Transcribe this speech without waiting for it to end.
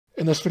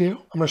In this video,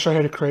 I'm going to show you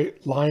how to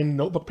create lined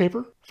notebook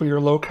paper for your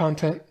low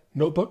content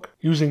notebook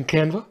using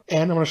Canva,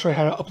 and I'm going to show you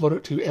how to upload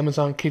it to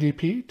Amazon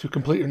KDP to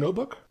complete your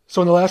notebook.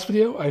 So in the last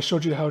video, I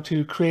showed you how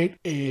to create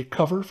a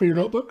cover for your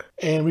notebook,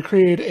 and we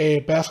created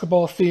a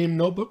basketball themed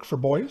notebook for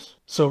boys.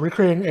 So we're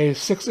creating a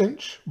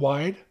 6-inch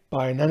wide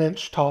by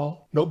 9-inch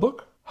tall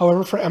notebook.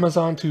 However, for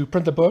Amazon to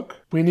print the book,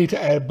 we need to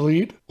add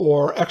bleed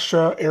or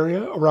extra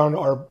area around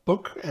our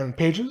book and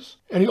pages.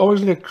 And you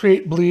always need to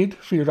create bleed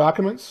for your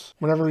documents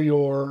whenever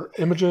your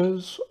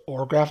images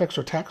or graphics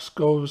or text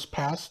goes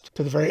past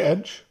to the very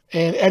edge.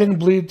 And adding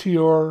bleed to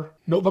your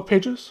notebook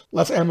pages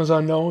lets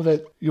Amazon know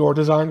that your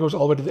design goes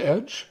all the way to the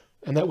edge,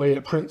 and that way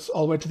it prints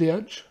all the way to the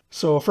edge.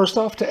 So first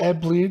off, to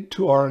add bleed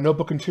to our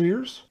notebook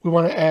interiors, we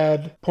want to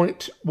add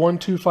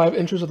 0.125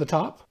 inches at the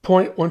top,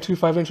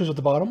 0.125 inches at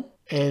the bottom,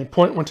 and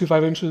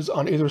 0.125 inches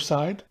on either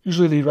side,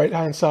 usually the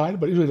right-hand side,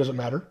 but it usually doesn't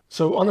matter.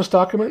 So on this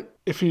document,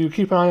 if you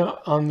keep an eye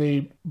on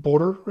the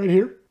border right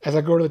here, as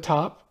I go to the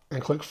top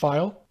and click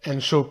File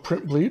and show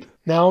Print Bleed,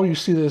 now you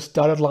see this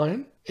dotted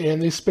line, and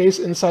the space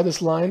inside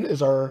this line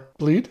is our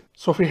bleed.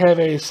 So if we have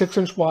a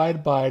 6-inch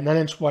wide by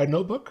 9-inch wide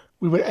notebook,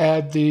 we would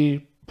add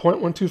the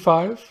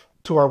 0.125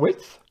 to our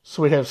width,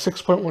 so we'd have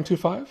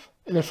 6.125.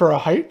 And then for our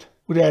height,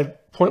 we'd add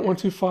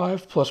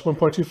 0.125 plus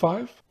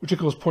 1.25, which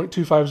equals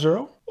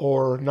 0.250,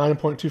 or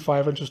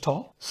 9.25 inches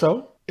tall.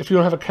 So if you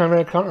don't have a Canva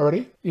account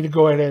already, you need to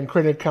go ahead and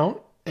create an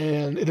account,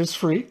 and it is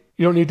free.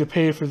 You don't need to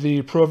pay for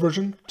the pro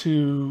version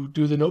to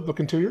do the notebook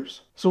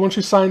interiors. So once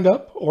you signed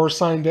up or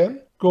signed in,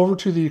 go over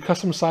to the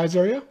custom size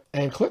area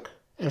and click.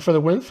 And for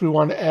the width, we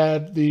want to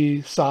add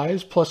the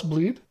size plus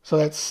bleed. So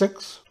that's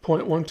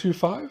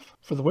 6.125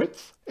 for the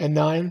width and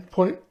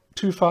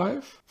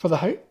 9.25 for the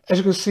height. As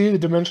you can see, the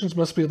dimensions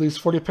must be at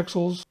least 40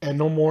 pixels and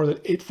no more than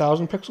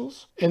 8,000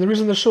 pixels. And the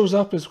reason this shows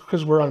up is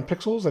because we're on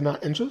pixels and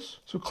not inches.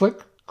 So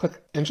click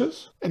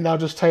inches, and now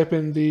just type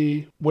in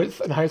the width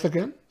and height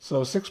again.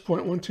 So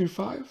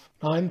 6.125,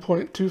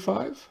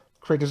 9.25,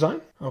 create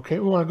design. Okay,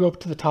 we want to go up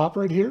to the top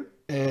right here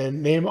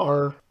and name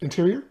our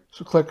interior.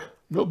 So click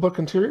Notebook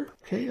Interior.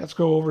 Okay, let's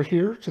go over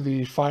here to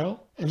the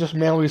file and just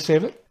manually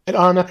save it. It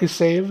automatically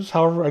saves,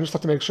 however, I just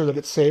have to make sure that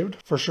it's saved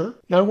for sure.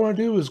 Now what I want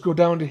to do is go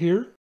down to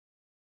here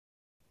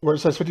where it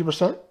says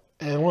 50%,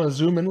 and I want to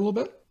zoom in a little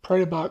bit,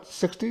 probably about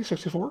 60,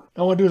 64. Now what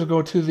I want to do is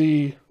go to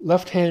the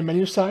left-hand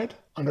menu side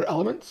under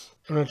Elements.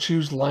 I'm going to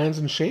choose Lines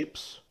and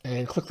Shapes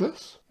and click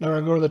this. Now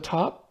we're going to go to the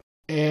top,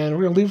 and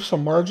we're going to leave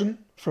some margin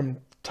from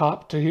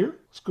top to here.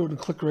 Let's go ahead and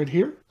click right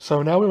here.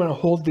 So now we want to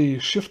hold the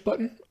Shift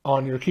button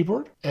on your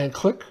keyboard and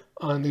click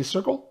on the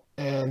circle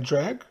and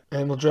drag,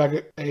 and we'll drag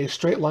it a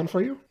straight line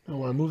for you. I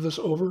want to move this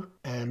over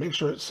and make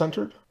sure it's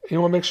centered. You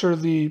want to make sure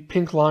the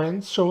pink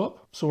lines show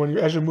up. So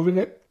as you're moving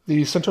it,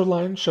 the center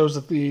line shows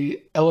that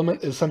the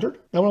element is centered.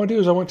 Now what I want to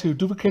do is I want to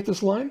duplicate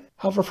this line.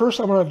 However, first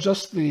I want to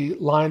adjust the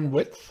line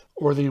width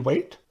or the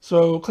weight.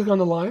 So click on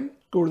the line,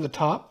 go to the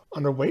top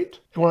under weight.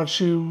 I want to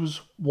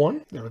choose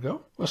 1. There we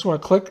go. I also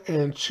want to click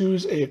and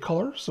choose a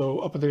color. So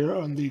up there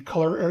on the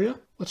color area,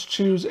 let's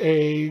choose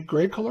a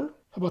gray color.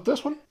 How about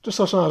this one? Just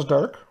so it's not as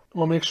dark. I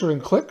want to make sure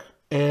and click.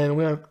 And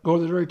we're going to go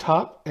to the very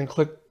top and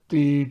click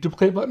the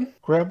duplicate button.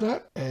 Grab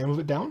that and move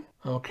it down.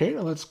 Okay,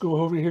 now let's go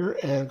over here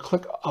and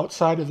click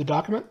outside of the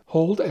document.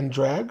 Hold and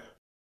drag.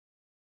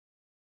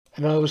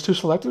 And now there's 2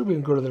 selected. We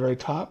can go to the very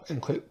top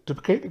and click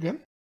duplicate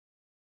again.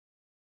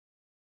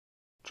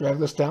 Drag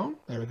this down.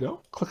 There we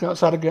go. Click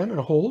outside again and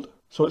hold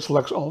so it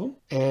selects all of them.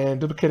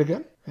 And duplicate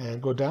again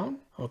and go down.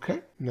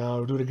 Okay,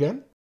 now do it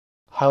again.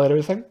 Highlight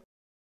everything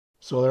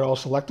so they're all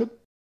selected.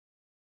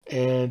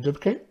 And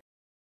duplicate.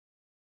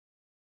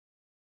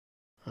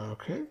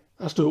 Okay,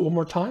 let's do it one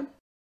more time.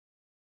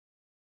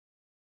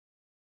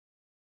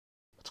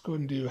 Let's go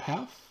ahead and do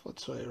half.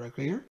 Let's say right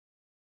here.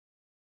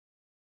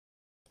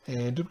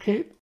 And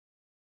duplicate.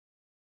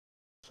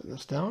 Set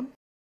this down.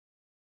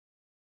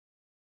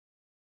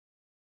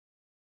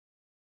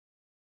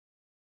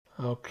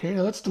 Okay,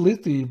 now let's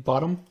delete the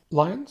bottom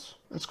lines.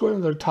 Let's go to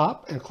the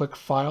top and click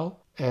File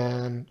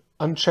and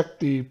uncheck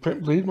the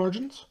Print Bleed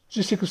margins,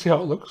 just so you can see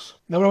how it looks.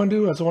 Now what I want to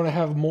do is I want to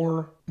have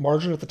more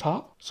margin at the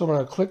top. So I'm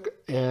going to click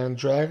and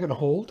drag and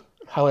hold,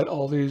 highlight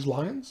all these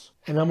lines.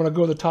 And I'm going to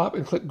go to the top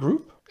and click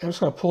Group. And I'm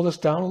just going to pull this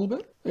down a little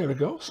bit. There we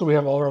go. So we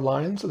have all our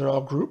lines and they're all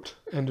grouped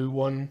into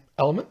one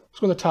element. Let's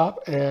go to the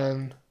top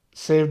and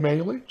save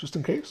manually, just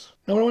in case.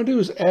 Now what I want to do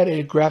is add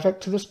a graphic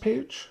to this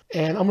page.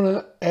 And I'm going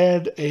to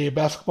add a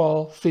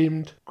basketball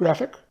themed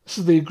graphic. This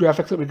is the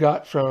graphic that we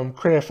got from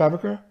Creative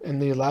Fabrica in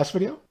the last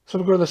video. So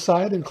we'll go to the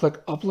side and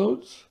click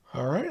Uploads.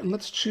 All right, and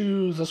let's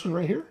choose this one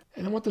right here.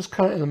 And I want this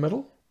kind of in the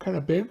middle, kind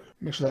of big.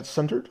 Make sure that's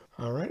centered.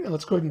 All right, and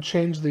let's go ahead and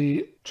change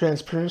the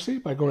transparency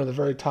by going to the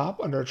very top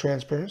under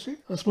transparency.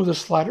 Let's move the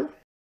slider.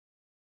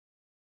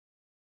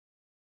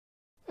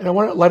 And I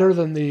want it lighter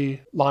than the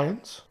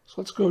lines. So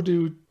let's go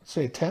do,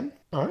 say 10.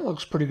 All right,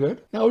 looks pretty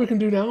good. Now what we can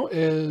do now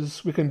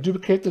is we can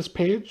duplicate this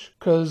page,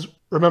 because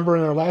remember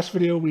in our last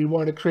video, we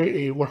wanted to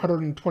create a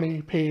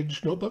 120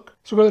 page notebook.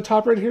 So go to the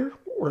top right here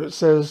where it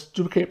says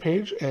duplicate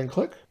page and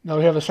click. Now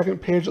we have a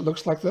second page that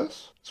looks like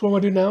this. So what I'm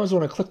going to do now is I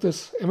want to click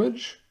this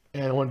image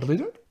and I want to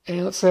delete it.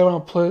 And let's say I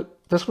want to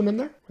put this one in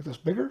there, make this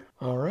bigger.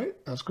 All right,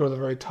 let's go to the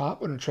very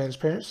top under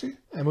transparency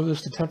and move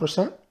this to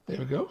 10%. There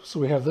we go. So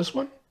we have this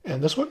one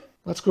and this one.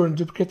 Let's go and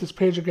duplicate this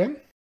page again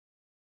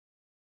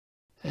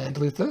and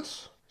delete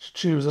this.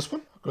 Choose this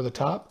one, go to the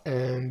top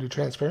and do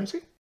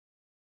transparency.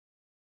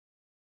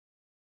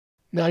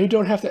 Now you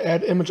don't have to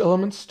add image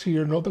elements to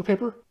your notebook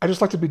paper. I just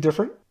like to be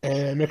different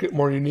and make it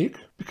more unique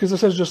because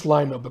this is just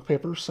line notebook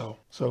paper. So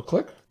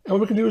click. And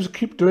what we can do is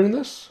keep doing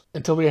this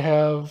until we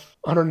have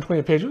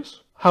 120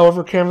 pages.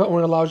 However, Canva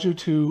only allows you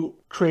to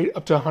create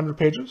up to 100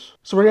 pages.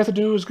 So what you have to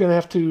do is going to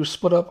have to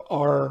split up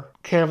our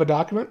Canva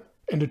document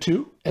into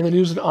two and then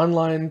use an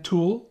online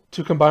tool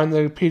to combine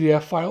the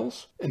PDF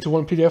files into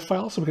one PDF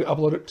file so we can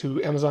upload it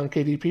to Amazon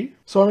KDP.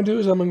 So what I'm going to do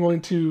is I'm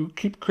going to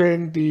keep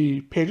creating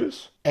the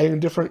pages, adding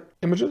different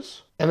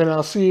images, and then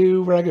I'll see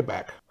you when I get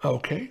back.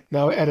 Okay,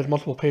 now I added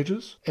multiple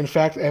pages. In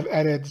fact, I've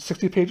added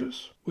 60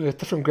 pages with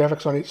different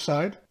graphics on each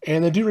side,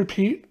 and they do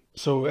repeat.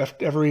 So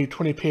after every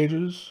 20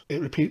 pages,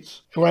 it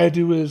repeats. And what I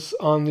do is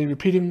on the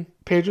repeating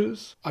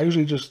pages, I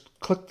usually just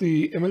click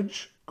the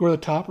image, go to the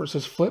top where it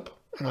says flip,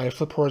 and I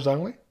flip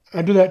horizontally.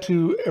 I do that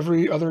to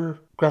every other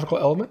graphical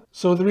element.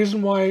 So the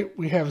reason why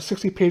we have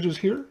 60 pages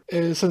here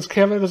is since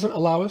Canva doesn't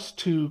allow us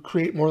to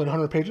create more than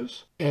 100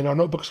 pages, and our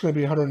notebook is going to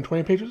be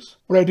 120 pages,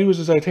 what I do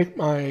is I take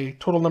my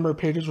total number of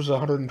pages, which is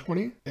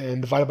 120,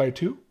 and divide it by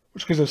 2,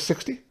 which gives us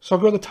 60. So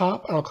I'll go to the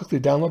top and I'll click the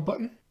download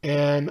button,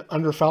 and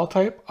under file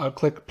type, I'll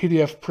click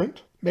PDF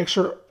print. Make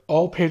sure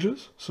all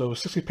pages, so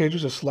 60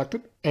 pages is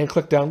selected, and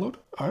click download.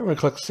 All right, we're going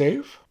to click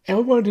save. And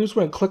what we want to do is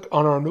we're going to click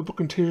on our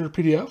notebook interior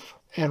PDF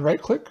and right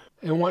click.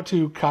 And want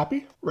to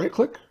copy, right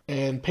click,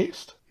 and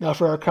paste. Now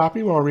for our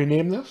copy, we'll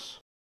rename this.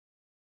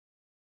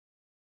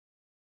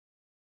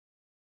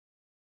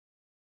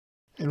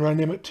 And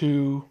rename it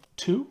to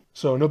 2,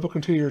 so Notebook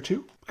Interior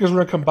 2. Because we're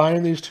going to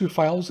combine these two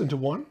files into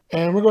one.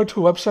 And we're going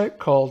to a website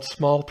called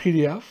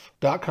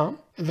smallpdf.com.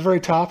 At the very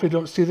top, if you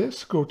don't see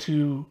this, go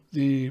to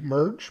the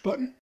Merge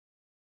button.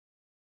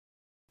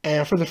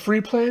 And for the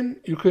free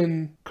plan, you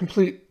can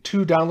complete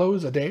 2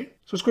 downloads a day.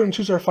 So let's go ahead and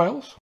choose our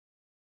files.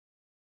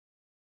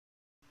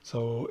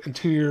 So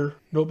interior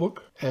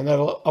notebook, and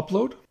that'll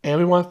upload. And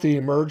we want the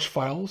merge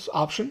files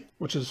option,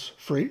 which is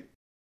free.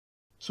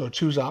 So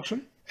choose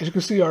option. As you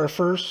can see, our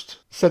first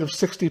set of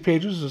 60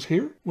 pages is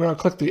here. We're going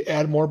to click the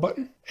add more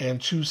button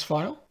and choose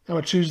file. Now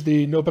I choose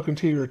the notebook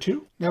interior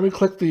 2. Now we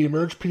click the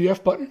merge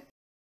PDF button.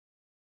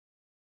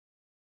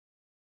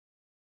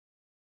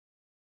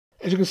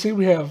 As you can see,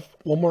 we have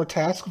one more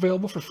task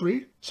available for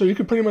free. So you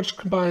can pretty much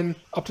combine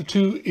up to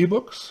 2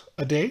 ebooks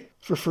a day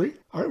for free.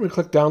 All right, we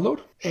click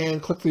download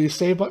and click the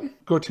save button.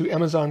 Go to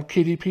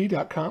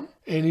amazonkdp.com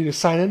and you need to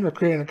sign in or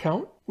create an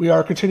account. We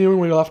are continuing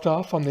where we left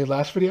off on the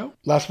last video.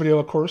 Last video,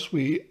 of course,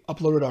 we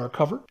uploaded our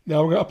cover.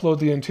 Now we're going to upload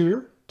the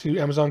interior to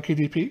Amazon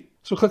KDP.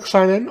 So click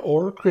sign in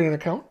or create an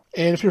account.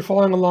 And if you're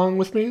following along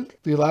with me,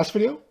 the last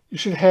video, you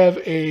should have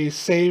a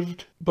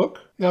saved book.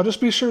 Now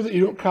just be sure that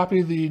you don't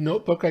copy the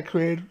notebook I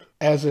created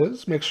as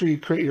is. Make sure you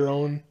create your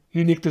own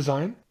unique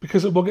design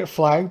because it will get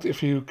flagged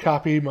if you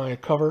copy my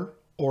cover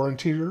or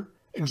interior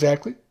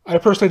exactly. I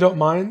personally don't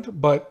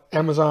mind, but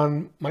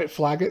Amazon might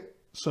flag it.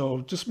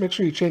 So just make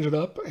sure you change it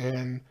up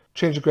and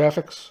change the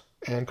graphics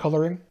and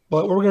coloring.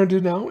 But what we're going to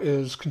do now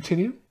is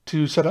continue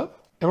to set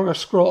up. And we're going to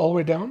scroll all the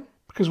way down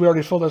because we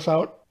already filled this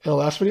out in the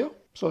last video.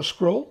 So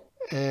scroll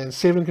and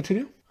save and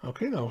continue.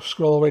 Okay, now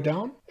scroll all the way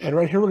down. And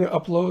right here, we're going to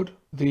upload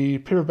the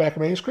paperback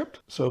manuscript.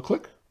 So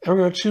click. And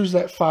we're going to choose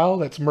that file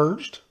that's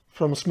merged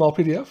from a small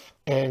PDF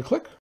and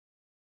click.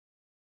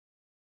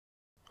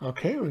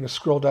 Okay, we're going to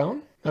scroll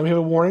down. Now we have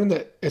a warning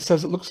that it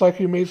says it looks like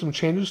you made some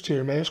changes to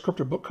your manuscript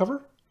or book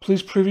cover.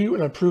 Please preview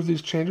and approve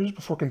these changes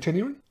before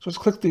continuing. So let's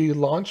click the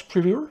Launch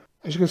Previewer.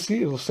 As you can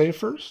see, it will save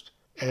first,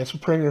 and it's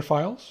preparing your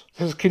files. It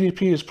says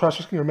KDP is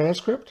processing your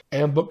manuscript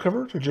and book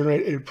cover to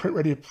generate a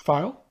print-ready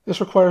file. This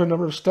requires a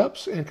number of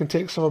steps and can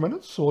take several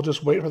minutes, so we'll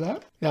just wait for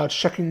that. Now it's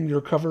checking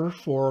your cover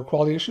for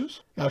quality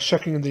issues. Now it's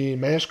checking the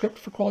manuscript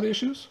for quality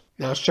issues.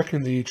 Now it's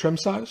checking the trim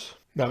size.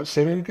 Now it's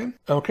saving again.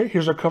 Okay,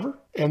 here's our cover,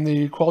 and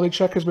the quality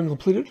check has been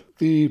completed.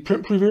 The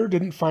print previewer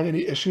didn't find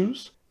any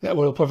issues that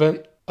will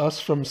prevent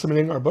us from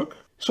submitting our book.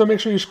 So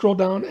make sure you scroll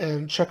down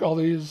and check all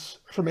these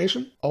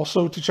information.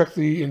 Also to check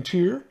the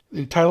interior,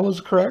 the title is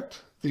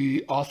correct,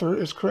 the author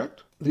is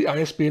correct, the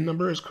ISBN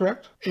number is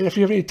correct. And if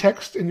you have any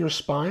text in your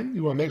spine,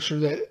 you want to make sure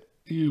that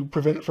you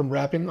prevent it from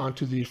wrapping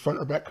onto the front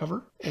or back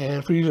cover.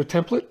 And if we use a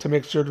template, to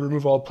make sure to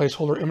remove all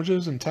placeholder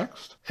images and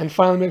text. And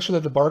finally, make sure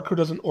that the barcode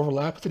doesn't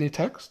overlap with any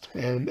text,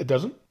 and it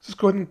doesn't. Just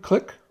go ahead and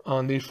click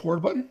on the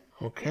forward button.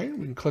 Okay,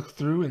 we can click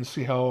through and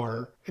see how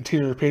our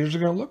interior pages are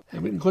going to look.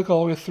 And we can click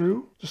all the way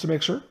through just to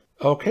make sure.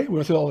 Okay, we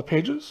went through all the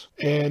pages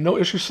and no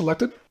issues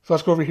selected. So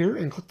let's go over here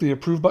and click the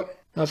Approve button.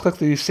 Now let's click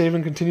the Save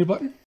and Continue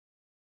button.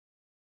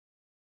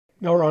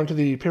 Now we're on to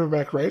the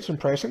paperback rights and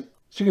pricing.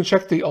 So you can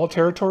check the all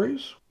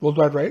territories,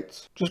 worldwide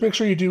rights. Just make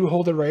sure you do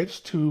hold the rights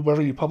to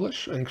whatever you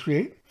publish and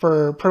create.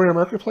 For Premier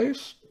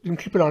Marketplace, You can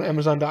keep it on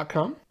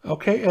Amazon.com.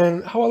 Okay,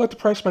 and how I like to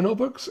price my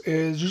notebooks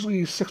is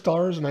usually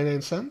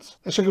 $6.99.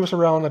 That should give us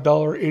around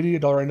 $1.80,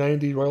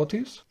 $1.90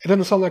 royalties. It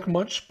doesn't sound like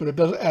much, but it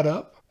does add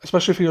up,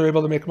 especially if you're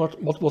able to make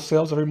multiple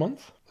sales every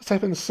month. Let's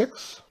type in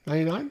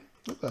 $6.99.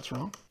 Oh, that's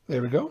wrong.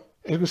 There we go.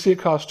 And you can see it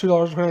costs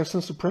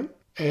 $2.29 to print,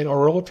 and our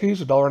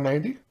royalties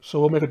 $1.90. So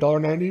we'll make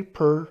 $1.90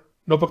 per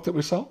notebook that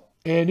we sell.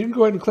 And you can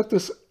go ahead and click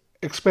this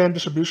expand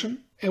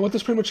distribution. And what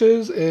this pretty much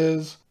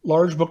is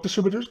large book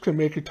distributors can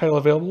make your title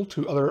available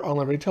to other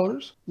online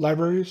retailers,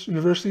 libraries,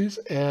 universities,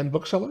 and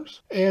booksellers.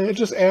 And it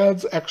just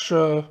adds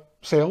extra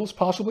sales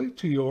possibly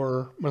to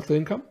your monthly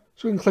income.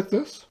 So we can click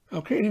this.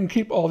 Okay, and you can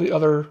keep all the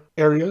other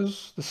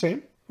areas the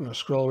same. I'm going to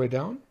scroll all the way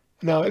down.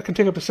 Now it can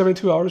take up to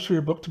 72 hours for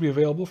your book to be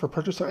available for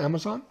purchase on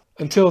Amazon.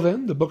 Until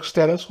then, the book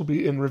status will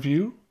be in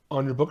review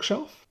on your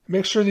bookshelf.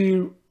 Make sure that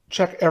you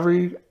check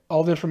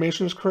all the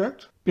information is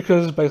correct,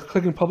 because by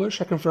clicking publish,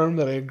 I confirm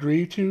that I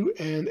agree to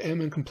and am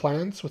in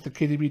compliance with the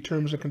KDP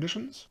terms and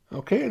conditions.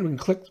 Okay, and we can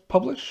click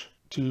publish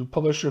to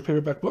publish your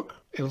paperback book.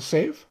 It'll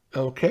save.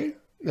 Okay,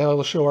 now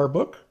it'll show our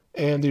book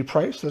and the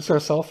price that it's going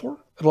to sell for.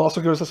 It'll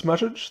also give us this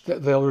message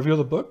that they'll review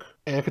the book,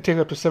 and it could take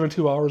up to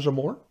 72 hours or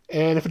more.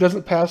 And if it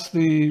doesn't pass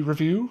the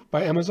review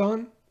by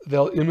Amazon,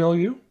 they'll email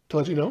you to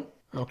let you know.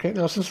 Okay,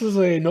 now since this is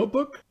a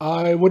notebook,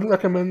 I wouldn't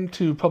recommend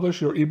to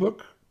publish your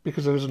ebook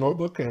because it is a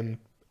notebook and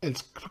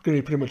it's going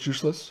to be pretty much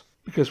useless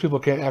because people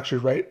can't actually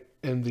write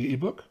in the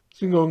ebook.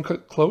 So you can go and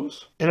click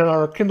close. And in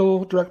our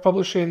Kindle Direct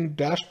Publishing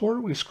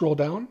dashboard, we scroll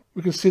down.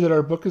 We can see that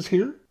our book is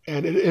here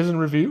and it is in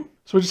review.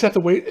 So we just have to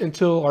wait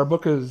until our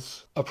book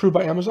is approved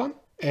by Amazon.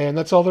 And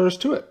that's all there is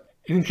to it.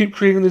 You can keep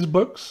creating these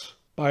books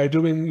by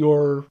doing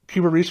your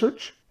keyword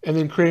research and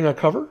then creating a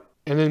cover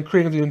and then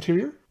creating the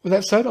interior. With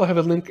that said, I'll have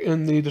a link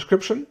in the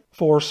description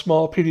for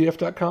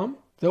smallpdf.com.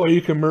 That way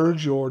you can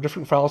merge your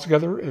different files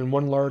together in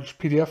one large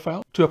PDF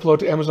file to upload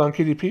to Amazon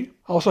KDP.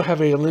 I also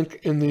have a link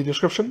in the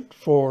description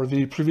for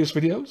the previous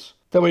videos.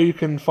 That way you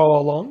can follow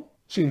along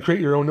so you can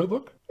create your own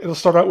notebook. It'll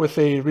start out with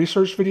a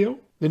research video.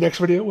 The next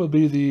video will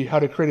be the how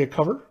to create a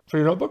cover for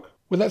your notebook.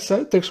 With that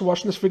said, thanks for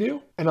watching this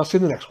video, and I'll see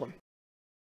you in the next one.